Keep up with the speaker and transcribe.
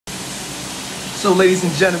So ladies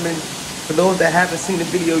and gentlemen, for those that haven't seen the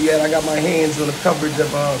video yet, I got my hands on the coverage of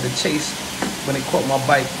the chase when they caught my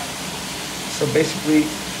bike. So basically,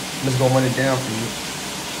 I'm just gonna run it down for you.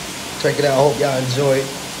 Check it out, I hope y'all enjoy.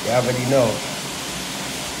 Y'all already know.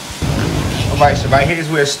 Alright, so right here's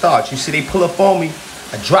where it starts. You see they pull up on me,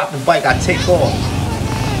 I drop the bike, I take off.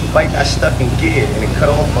 The bike got stuck in gear and it cut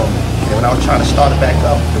off on me. And when I was trying to start it back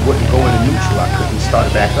up, it wouldn't go into neutral, I couldn't start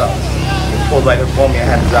it back up. Pulled right up on me, I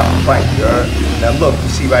had to drop the bike, you heard? Now look, you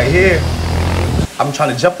see right here, I'm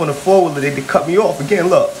trying to jump on the four-wheeler, they cut me off. Again,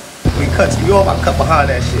 look, when he cuts me off, I cut behind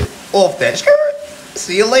that shit. Off that.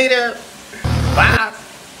 See you later. Bye.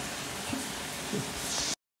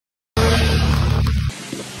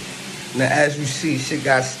 Now as you see, shit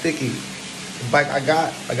got sticky. The bike I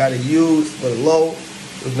got it used for the low.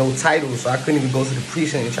 There's no title, so I couldn't even go to the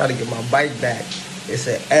precinct and try to get my bike back. It's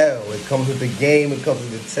an L. It comes with the game, it comes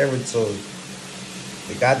with the territory.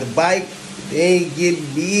 They got the bike, they ain't getting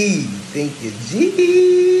me. Thank you,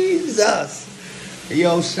 Jesus. Hey,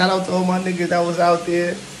 yo, shout out to all my niggas that was out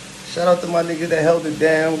there. Shout out to my niggas that held it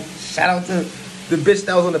down. Shout out to the bitch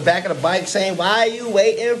that was on the back of the bike saying, why are you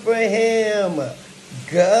waiting for him?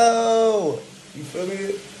 Go. You feel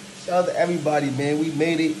me? Shout out to everybody, man. We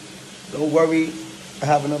made it. Don't worry. I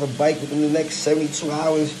have another bike within the next 72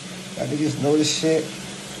 hours. Y'all niggas know this shit.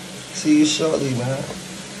 See you shortly, man.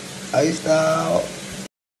 Iced out.